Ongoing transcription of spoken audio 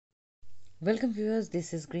Welcome viewers,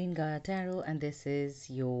 this is Green Gaia Tarot and this is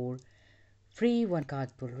your free one card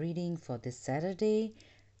pull reading for this Saturday.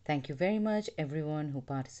 Thank you very much everyone who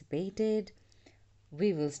participated.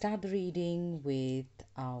 We will start the reading with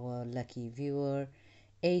our lucky viewer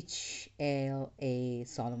HLA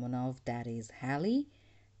Solomonov, that is Hallie.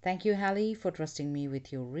 Thank you Hallie for trusting me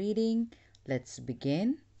with your reading. Let's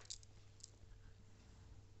begin.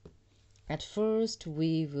 At first,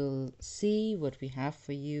 we will see what we have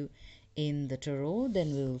for you in the tarot,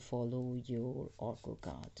 then we will follow your oracle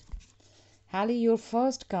card. Hallie, your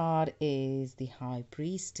first card is the High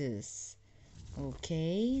Priestess.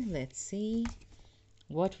 Okay, let's see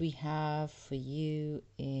what we have for you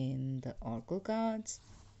in the oracle cards.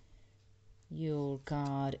 Your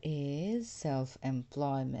card is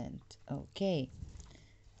self-employment. Okay,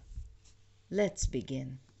 let's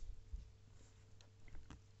begin.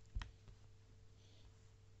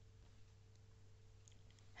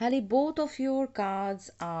 Hallie, both of your cards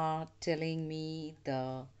are telling me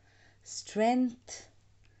the strength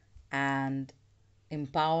and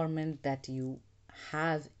empowerment that you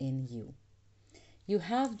have in you. You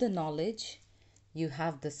have the knowledge, you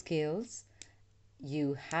have the skills,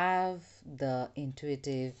 you have the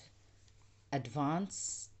intuitive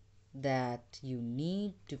advance that you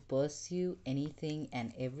need to pursue anything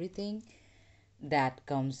and everything that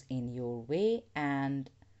comes in your way, and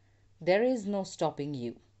there is no stopping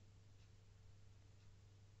you.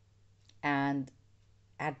 And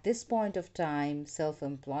at this point of time,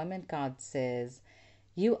 self-employment card says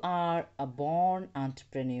you are a born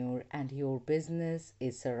entrepreneur and your business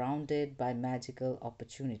is surrounded by magical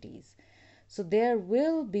opportunities. So there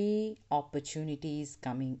will be opportunities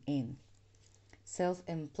coming in.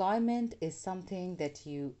 Self-employment is something that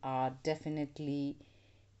you are definitely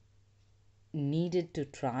needed to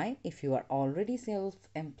try. If you are already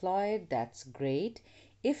self-employed, that's great.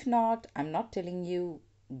 If not, I'm not telling you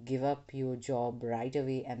give up your job right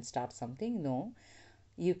away and start something. No,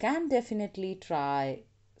 you can definitely try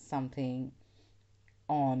something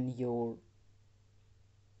on your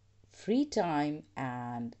free time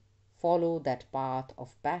and follow that path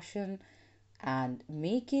of passion and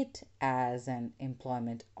make it as an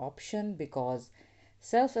employment option, because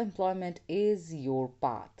self-employment is your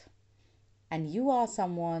path and you are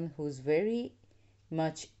someone who's very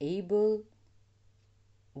much able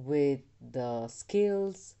with the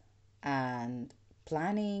skills and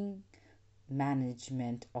planning,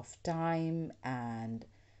 management of time, and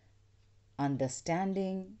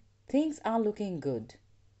understanding. Things are looking good.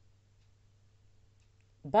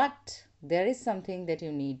 But there is something that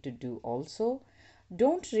you need to do also.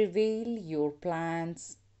 Don't reveal your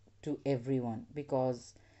plans to everyone,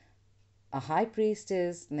 because a high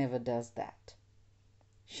priestess never does that.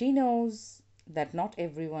 She knows that not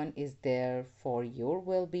everyone is there for your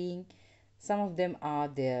well being. Some of them are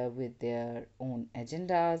there with their own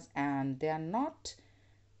agendas and they are not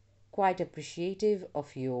quite appreciative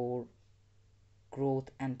of your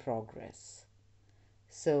growth and progress.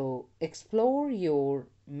 So, explore your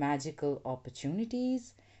magical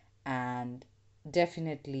opportunities and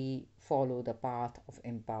definitely follow the path of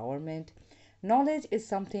empowerment. Knowledge is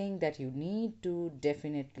something that you need to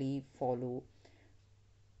definitely follow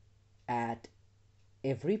at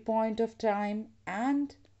every point of time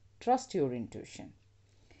and trust your intuition.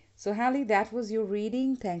 So, Hallie, that was your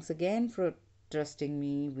reading. Thanks again for trusting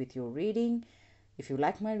me with your reading. If you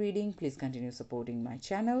like my reading, please continue supporting my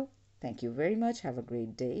channel. Thank you very much. Have a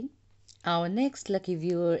great day. Our next lucky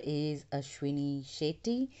viewer is Ashwini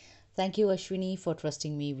Shetty. Thank you, Ashwini, for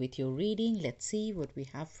trusting me with your reading. Let's see what we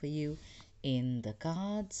have for you in the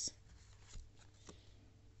cards.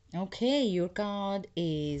 Okay, your card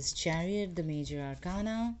is Chariot, the Major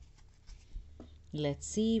Arcana. Let's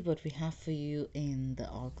see what we have for you in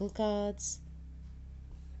the Oracle cards.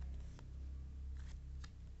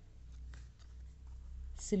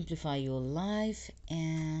 Simplify your life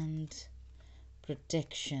and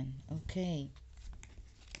protection. Okay.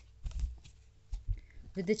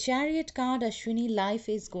 With the Chariot card, Ashwini, life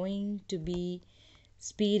is going to be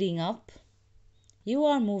speeding up. You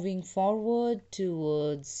are moving forward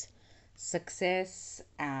towards success,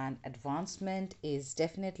 and advancement is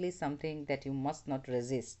definitely something that you must not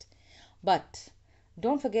resist. But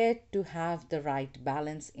don't forget to have the right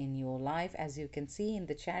balance in your life. As you can see in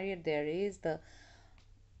the Chariot, there is the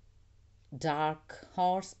dark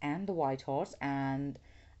horse and the white horse, and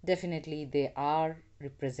definitely they are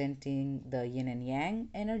representing the yin and yang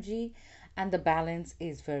energy, and the balance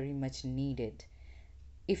is very much needed.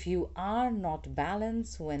 If you are not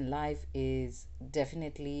balanced when life is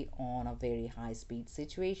definitely on a very high speed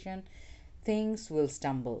situation, things will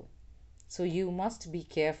stumble. So you must be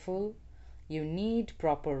careful You need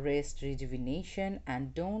proper rest, rejuvenation,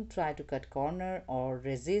 and don't try to cut corner or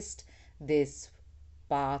resist this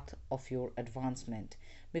path of your advancement,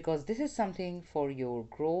 because this is something for your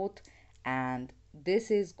growth, and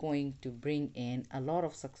this is going to bring in a lot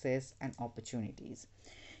of success and opportunities.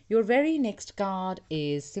 Your very next card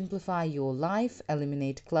is simplify your life,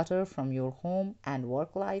 eliminate clutter from your home and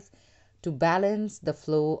work life to balance the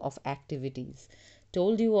flow of activities.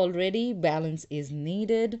 Told you already, balance is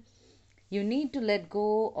needed. You need to let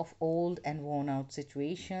go of old and worn out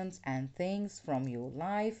situations and things from your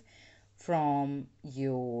life, from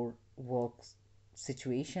your work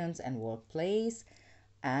situations and workplace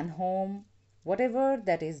and home. Whatever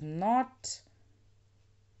that is not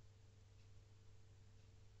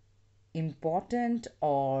important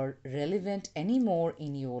or relevant anymore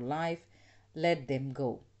in your life, let them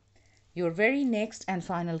go. Your very next and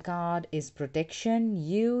final card is protection.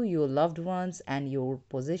 You, your loved ones, and your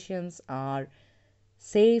possessions are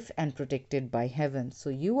safe and protected by heaven. So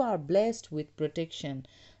you are blessed with protection.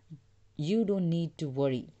 You don't need to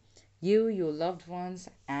worry. You, your loved ones,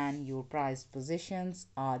 and your prized possessions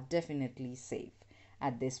are definitely safe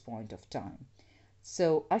at this point of time.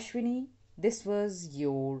 So, Ashwini, this was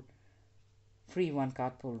your free one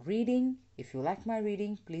card pull reading. If you like my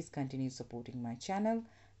reading, please continue supporting my channel.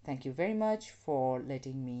 Thank you very much for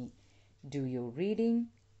letting me do your reading.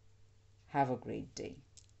 Have a great day.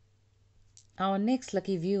 Our next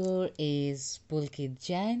lucky viewer is Pulkit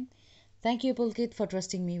Jain. Thank you, Pulkit, for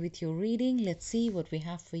trusting me with your reading. Let's see what we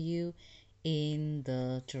have for you in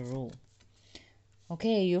the tarot.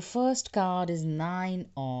 Okay, your first card is Nine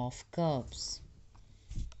of Cups.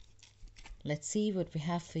 Let's see what we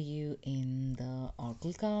have for you in the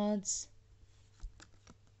Oracle cards.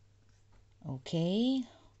 Okay,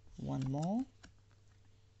 one more.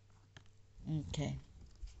 Okay.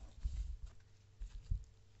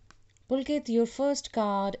 Pulkit, your first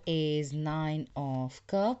card is Nine of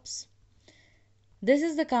Cups. This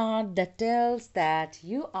is the card that tells that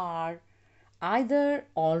you are either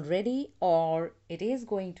already or it is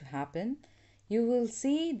going to happen. You will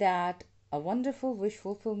see that a wonderful wish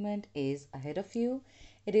fulfillment is ahead of you.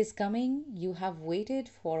 It is coming. You have waited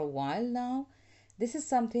for a while now. This is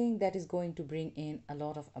something that is going to bring in a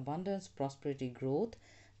lot of abundance, prosperity, growth.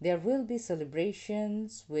 There will be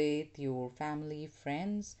celebrations with your family,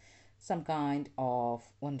 friends, some kind of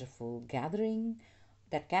wonderful gathering.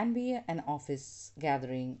 That can be an office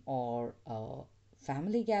gathering or a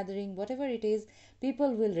family gathering, whatever it is.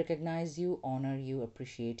 People will recognize you, honor you,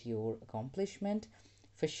 appreciate your accomplishment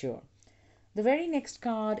for sure. The very next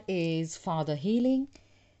card is Father Healing.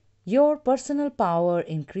 Your personal power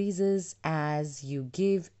increases as you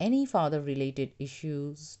give any father related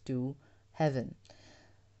issues to heaven.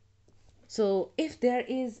 So, if there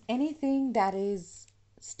is anything that is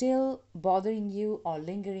still bothering you or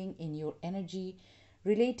lingering in your energy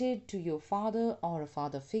related to your father or a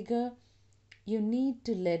father figure, you need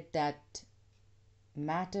to let that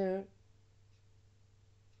matter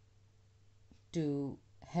to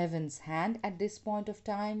heaven's hand at this point of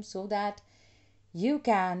time so that you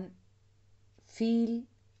can feel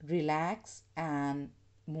relax and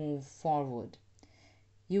move forward.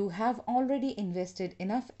 You have already invested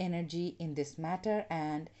enough energy in this matter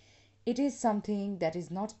and it is something that is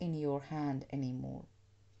not in your hand anymore.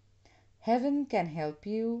 Heaven can help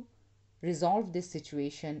you resolve this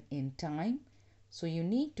situation in time, so you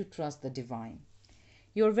need to trust the divine.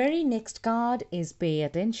 Your very next card is Pay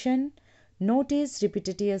Attention. Notice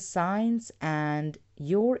repetitive signs and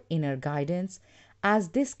your inner guidance, as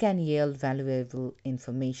this can yield valuable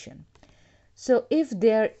information. So, if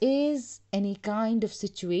there is any kind of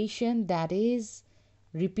situation that is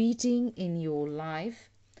repeating in your life,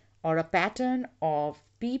 or a pattern of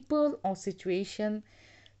people or situation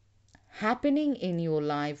happening in your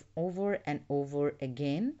life over and over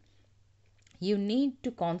again, you need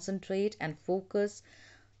to concentrate and focus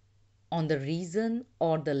on the reason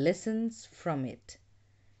or the lessons from it,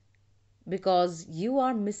 because you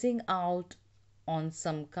are missing out on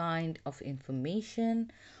some kind of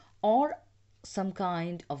information or some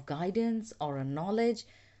kind of guidance or a knowledge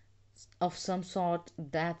of some sort.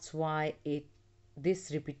 That's why it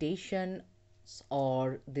this repetition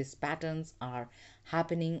or these patterns are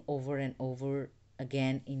happening over and over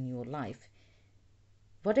again in your life.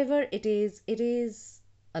 Whatever it is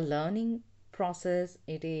a learning process,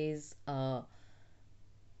 it is a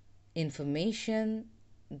information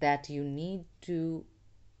that you need to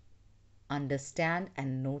understand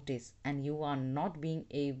and notice, and you are not being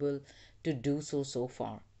able to do so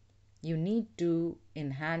far. You need to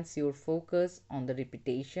enhance your focus on the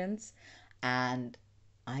repetitions and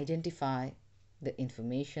identify the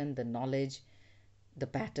information, the knowledge, the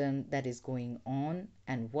pattern that is going on,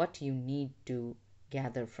 and what you need to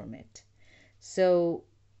gather from it. So,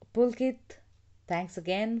 Pulkit, thanks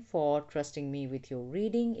again for trusting me with your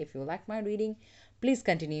reading. If you like my reading, please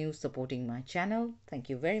continue supporting my channel. Thank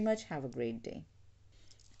you very much. Have a great day.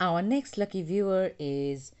 Our next lucky viewer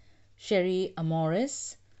is Sherry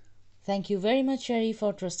Amoris. Thank you very much, Sherry,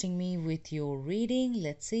 for trusting me with your reading.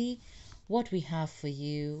 Let's see what we have for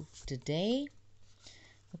you today.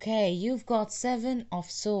 Okay, you've got Seven of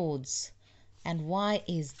Swords. And why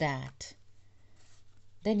is that?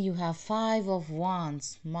 Then you have Five of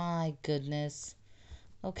Wands. My goodness.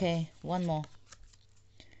 Okay, one more.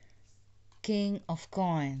 King of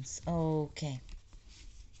Coins. Okay.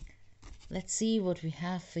 Let's see what we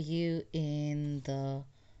have for you in the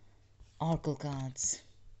Oracle cards.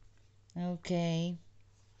 Okay.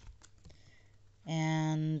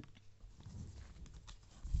 And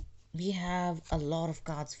we have a lot of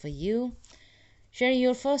cards for you. Sherry,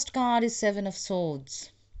 your first card is Seven of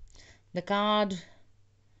Swords. The card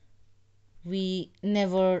we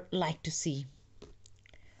never like to see.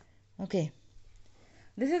 Okay.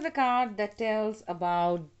 This is a card that tells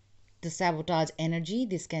about the sabotage energy.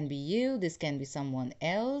 This can be you, this can be someone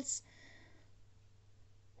else.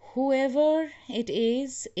 Whoever it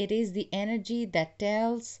is the energy that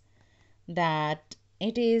tells that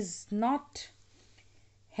it is not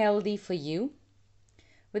healthy for you.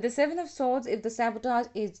 With the Seven of Swords, if the sabotage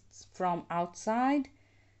is from outside,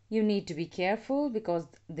 you need to be careful because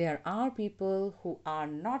there are people who are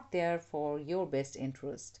not there for your best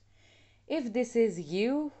interest. If this is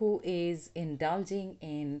you who is indulging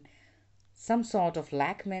in some sort of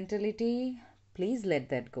lack mentality, please let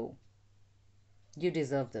that go. You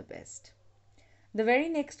deserve the best. The very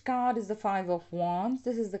next card is the Five of Wands.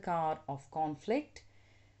 This is the card of conflict.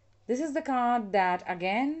 This is the card that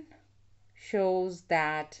again shows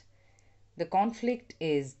that the conflict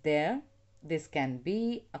is there. This can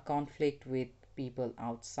be a conflict with people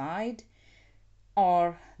outside,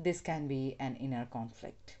 or this can be an inner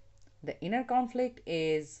conflict. The inner conflict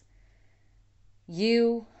is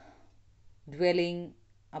you dwelling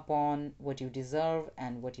upon what you deserve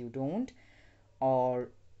and what you don't, or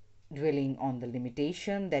dwelling on the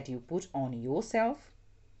limitation that you put on yourself.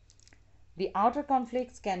 The outer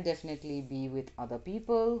conflicts can definitely be with other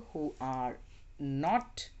people who are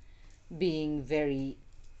not being very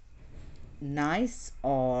nice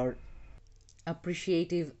or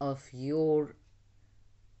appreciative of your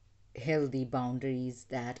healthy boundaries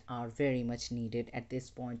that are very much needed at this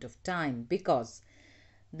point of time, because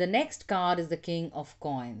the next card is the King of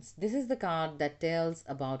Coins. This is the card that tells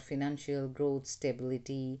about financial growth,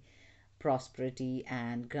 stability, prosperity,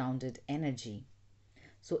 and grounded energy.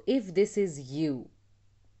 So, if this is you,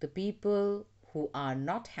 the people who are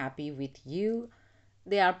not happy with you,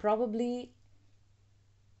 they are probably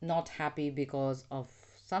not happy because of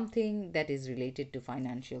something that is related to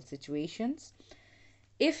financial situations.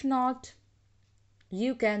 If not,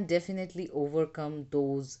 you can definitely overcome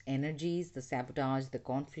those energies, the sabotage, the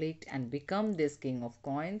conflict, and become this King of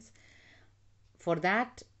Coins. For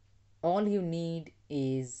that, all you need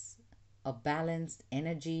is a balanced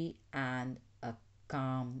energy and a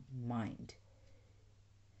calm mind.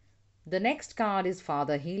 The next card is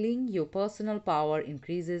Father Healing. Your personal power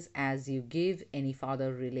increases as you give any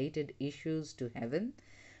father related issues to heaven.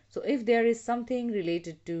 So, if there is something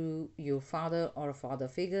related to your father or a father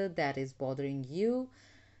figure that is bothering you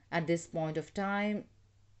at this point of time,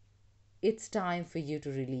 it's time for you to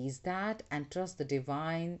release that and trust the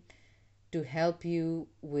divine to help you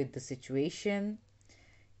with the situation.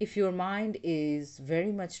 If your mind is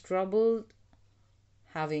very much troubled,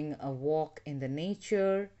 having a walk in the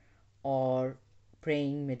nature or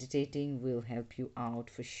praying, meditating will help you out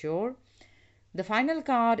for sure. The final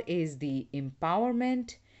card is the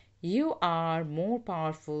Empowerment. You are more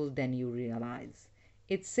powerful than you realize.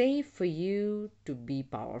 It's safe for you to be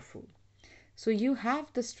powerful. So you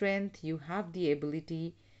have the strength, you have the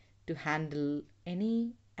ability to handle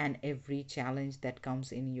any and every challenge that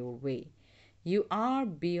comes in your way. You are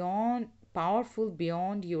beyond powerful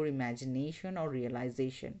beyond your imagination or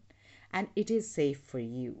realization, and it is safe for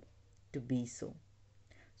you to be so.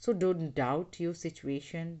 So don't doubt your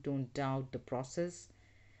situation, don't doubt the process.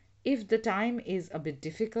 If the time is a bit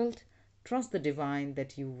difficult, trust the divine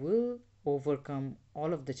that you will overcome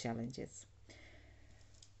all of the challenges.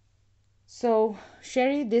 So,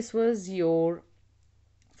 Sherry, this was your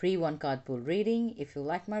free one card pull reading. If you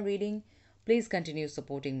like my reading, please continue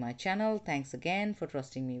supporting my channel. Thanks again for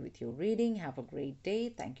trusting me with your reading. Have a great day.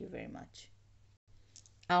 Thank you very much.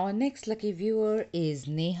 Our next lucky viewer is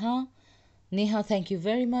Neha. Neha, thank you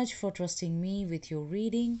very much for trusting me with your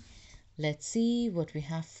reading. Let's see what we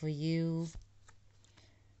have for you.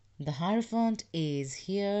 The Hierophant is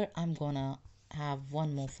here. I'm gonna have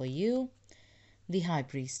one more for you. The High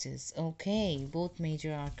Priestess. Okay, both major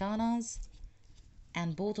arcanas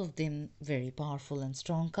and both of them very powerful and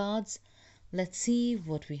strong cards. Let's see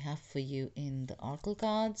what we have for you in the oracle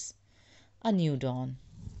cards. A new dawn.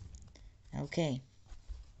 Okay,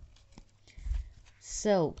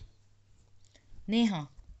 so Neha,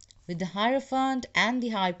 with the Hierophant and the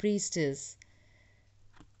High Priestess,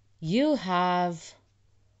 you have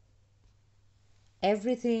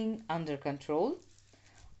everything under control,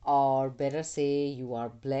 or better say, you are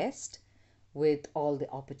blessed with all the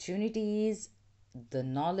opportunities, the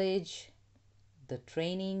knowledge, the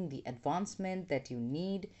training, the advancement that you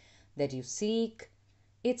need, that you seek.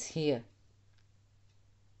 It's here.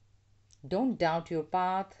 Don't doubt your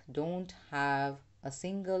path. Don't have a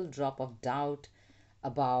single drop of doubt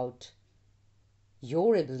about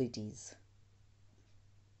your abilities.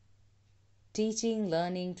 Teaching,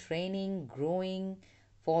 learning, training, growing,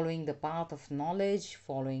 following the path of knowledge,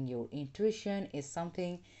 following your intuition is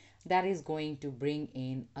something that is going to bring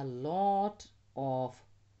in a lot of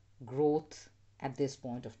growth at this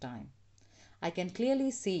point of time. I can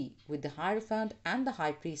clearly see with the Hierophant and the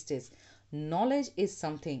High Priestess, knowledge is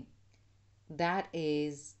something that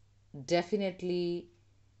is definitely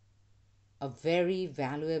a very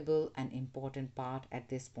valuable and important part at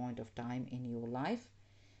this point of time in your life.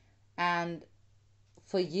 And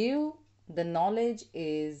for you, the knowledge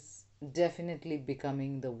is definitely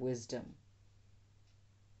becoming the wisdom.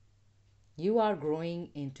 You are growing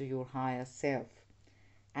into your higher self,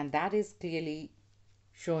 and that is clearly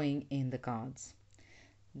showing in the cards.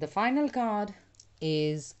 The final card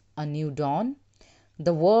is a new dawn.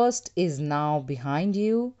 The worst is now behind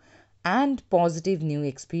you, and positive new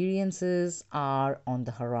experiences are on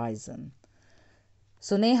the horizon.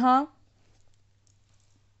 So, Neha,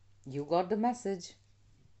 you got the message.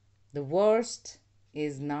 The worst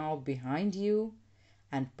is now behind you,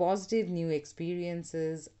 and positive new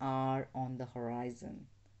experiences are on the horizon.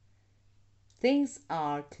 Things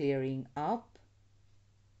are clearing up.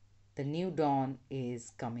 The new dawn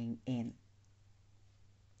is coming in.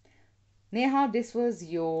 Neha, this was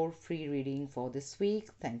your free reading for this week.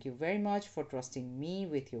 Thank you very much for trusting me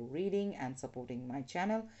with your reading and supporting my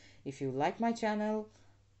channel. If you like my channel,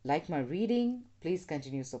 like my reading, please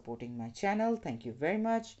continue supporting my channel. Thank you very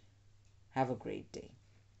much. Have a great day.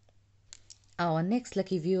 Our next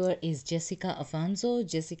lucky viewer is Jessica Afonso.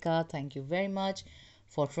 Jessica, thank you very much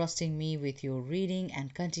for trusting me with your reading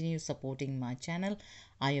and continue supporting my channel.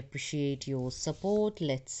 I appreciate your support.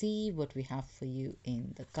 Let's see what we have for you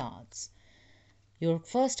in the cards. Your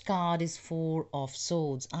first card is Four of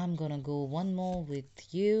Swords. I'm gonna go one more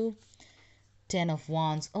with you. Ten of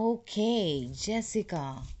Wands. Okay,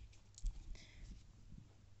 Jessica.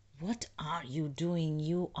 What are you doing?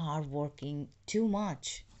 You are working too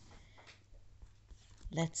much.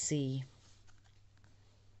 Let's see.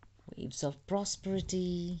 Waves of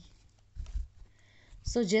prosperity.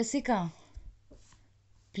 So, Jessica,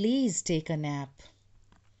 please take a nap.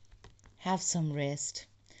 Have some rest.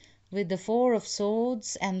 With the Four of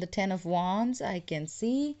Swords and the Ten of Wands, I can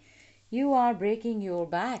see you are breaking your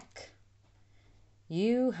back.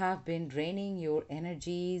 You have been draining your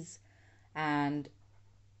energies and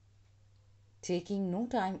taking no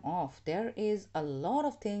time off. There is a lot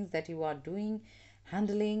of things that you are doing,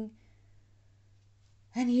 handling,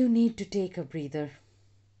 and you need to take a breather.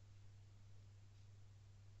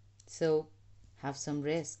 So, have some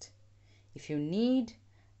rest. If you need,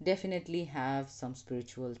 definitely have some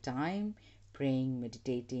spiritual time. Praying,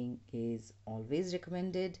 meditating is always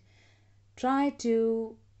recommended. Try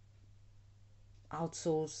to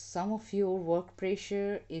outsource some of your work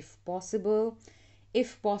pressure if possible.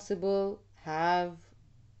 If possible, have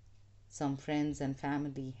some friends and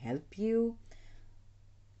family help you.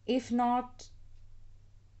 If not,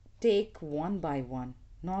 take one by one,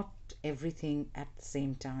 not everything at the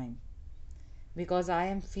same time. Because I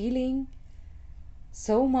am feeling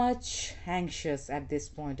so much anxious at this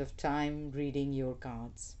point of time reading your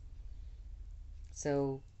cards.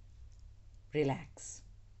 So relax.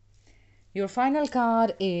 Your final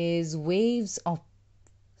card is Waves of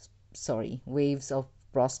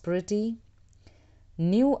Prosperity.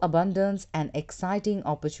 New abundance and exciting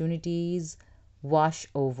opportunities wash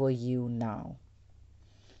over you now.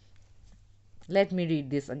 Let me read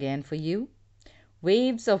this again for you.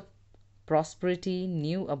 Waves of prosperity,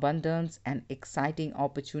 new abundance, and exciting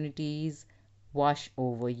opportunities wash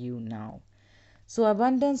over you now. So,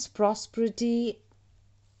 abundance, prosperity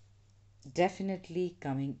definitely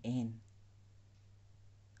coming in.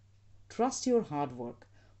 Trust your hard work.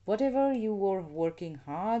 Whatever you were working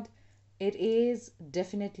hard, it is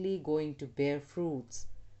definitely going to bear fruits.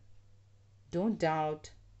 Don't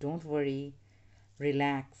doubt, don't worry,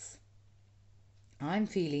 relax. I'm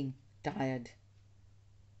feeling tired.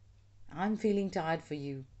 I'm feeling tired for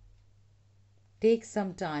you. Take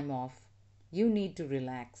some time off. You need to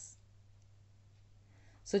relax.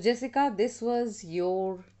 So, Jessica, this was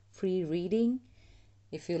your free reading.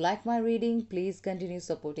 If you like my reading, please continue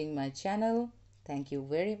supporting my channel. Thank you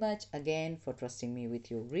very much again for trusting me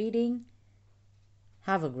with your reading.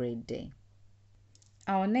 Have a great day.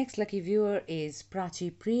 Our next lucky viewer is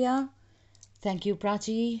Prachi Priya. Thank you,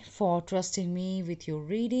 Prachi, for trusting me with your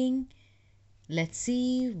reading. Let's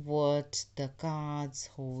see what the cards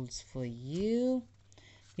holds for you.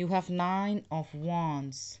 You have 9 of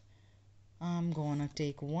Wands. I'm gonna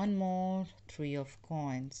take one more 3 of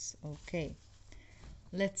Coins. Okay,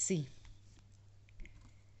 let's see.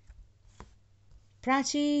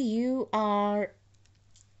 Prachi, you are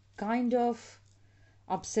kind of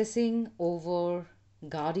obsessing over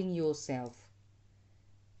guarding yourself.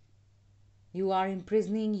 You are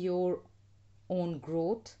imprisoning your own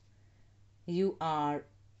growth. You are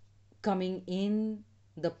coming in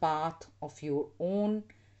the path of your own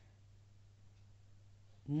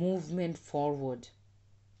movement forward.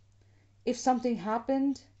 If something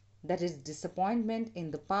happened that is disappointment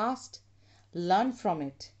in the past, learn from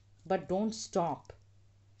it, but don't stop.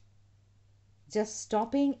 Just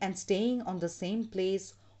stopping and staying on the same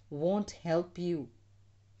place won't help you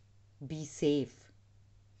be safe.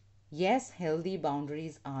 Yes, healthy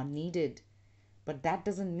boundaries are needed, but that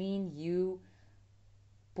doesn't mean you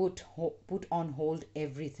put on hold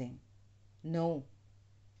everything. No.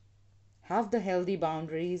 Have the healthy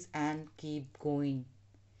boundaries and keep going.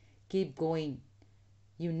 Keep going.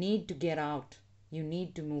 You need to get out. You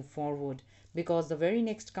need to move forward, because the very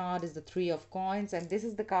next card is the 3 of Coins, and this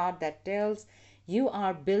is the card that tells you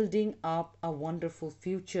are building up a wonderful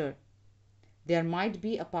future. There might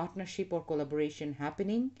be a partnership or collaboration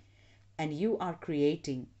happening, and you are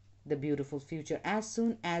creating the beautiful future. As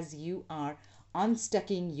soon as you are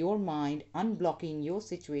unstucking your mind, unblocking your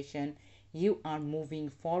situation, you are moving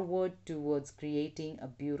forward towards creating a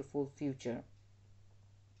beautiful future.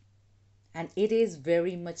 And it is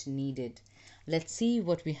very much needed. Let's see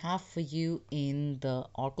what we have for you in the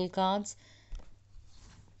oracle cards.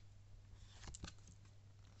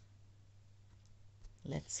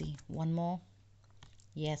 Let's see one more.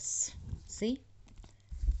 Yes, see,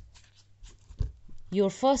 your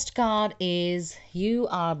first card is you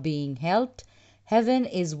are being helped. Heaven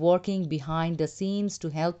is working behind the scenes to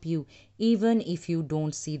help you, even if you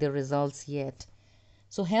don't see the results yet.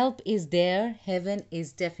 So help is there. Heaven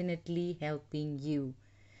is definitely helping you.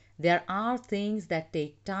 There are things that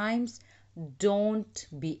take times. Don't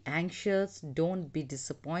be anxious. Don't be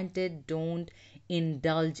disappointed. Don't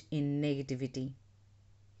indulge in negativity.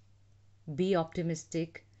 Be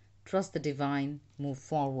optimistic. Trust the divine. Move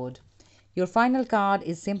forward. Your final card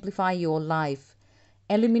is simplify your life.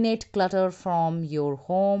 Eliminate clutter from your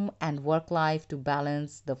home and work life to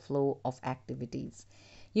balance the flow of activities.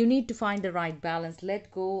 You need to find the right balance.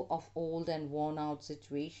 Let go of old and worn out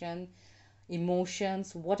situation,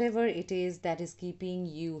 emotions, whatever it is that is keeping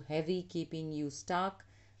you heavy, keeping you stuck.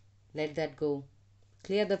 Let that go.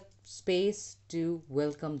 Clear the space to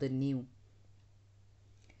welcome the new.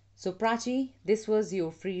 So Prachi, this was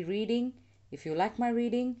your free reading. If you like my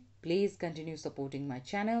reading, please continue supporting my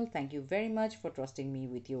channel. Thank you very much for trusting me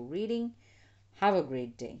with your reading. Have a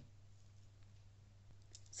great day.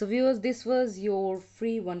 So viewers, this was your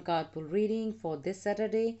free one card pull reading for this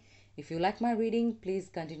Saturday. If you like my reading, please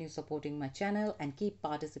continue supporting my channel and keep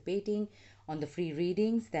participating on the free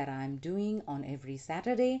readings that I'm doing on every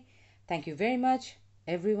Saturday. Thank you very much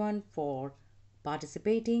everyone for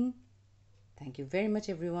participating. Thank you very much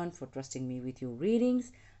everyone for trusting me with your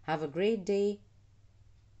readings. Have a great day.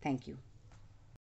 Thank you.